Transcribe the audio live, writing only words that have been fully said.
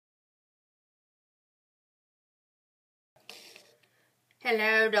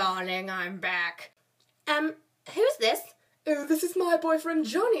Hello, darling, I'm back. Who's this? Oh, this is my boyfriend,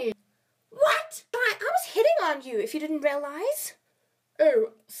 Johnny. What? I was hitting on you, if you didn't realize.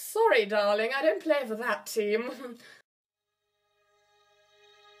 Oh, sorry, darling, I don't play for that team.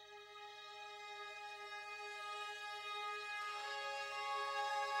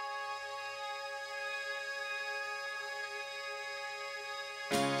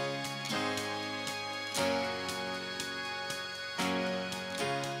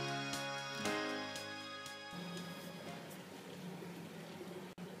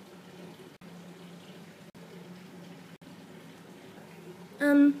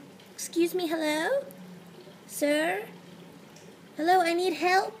 Excuse me, hello? Sir? Hello, I need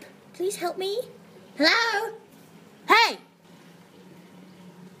help. Please help me. Hello? Hey!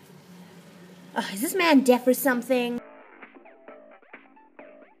 Oh, is this man deaf or something?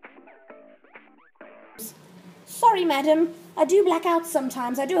 Sorry, madam. I do black out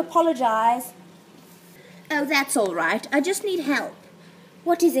sometimes. I do apologize. Oh, that's all right. I just need help.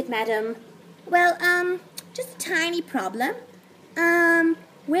 What is it, madam? Well, just a tiny problem.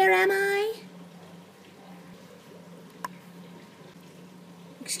 Where am I?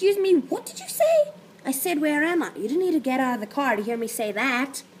 Excuse me, what did you say? I said, where am I? You didn't need to get out of the car to hear me say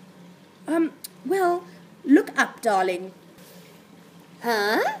that. Well, look up, darling.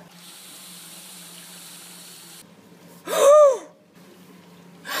 Huh?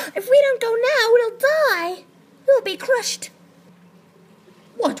 If we don't go now, we'll die. We'll be crushed.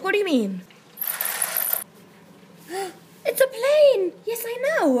 What? What do you mean? It's a plane! Yes, I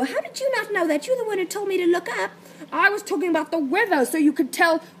know. How did you not know that? You're the one who told me to look up. I was talking about the weather so you could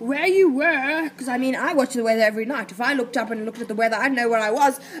tell where you were. Because, I mean, I watch the weather every night. If I looked up and looked at the weather, I'd know where I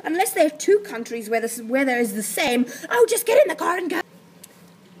was. Unless there are two countries where the weather is the same. Oh, just get in the car and go.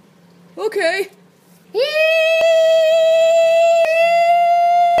 Okay.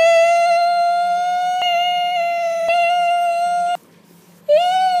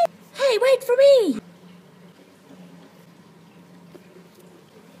 Hey, wait for me!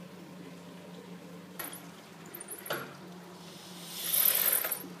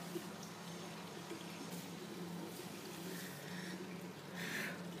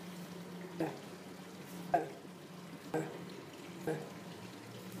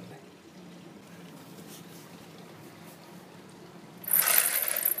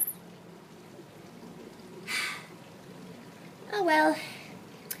 Oh well,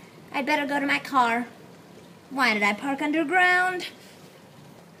 I'd better go to my car. Why did I park underground?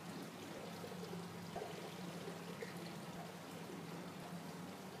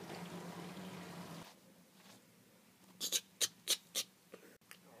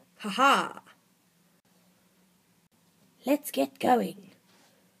 Haha. Let's get going.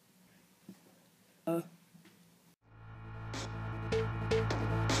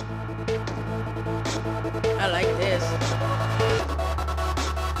 I like this.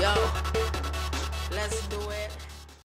 Yo.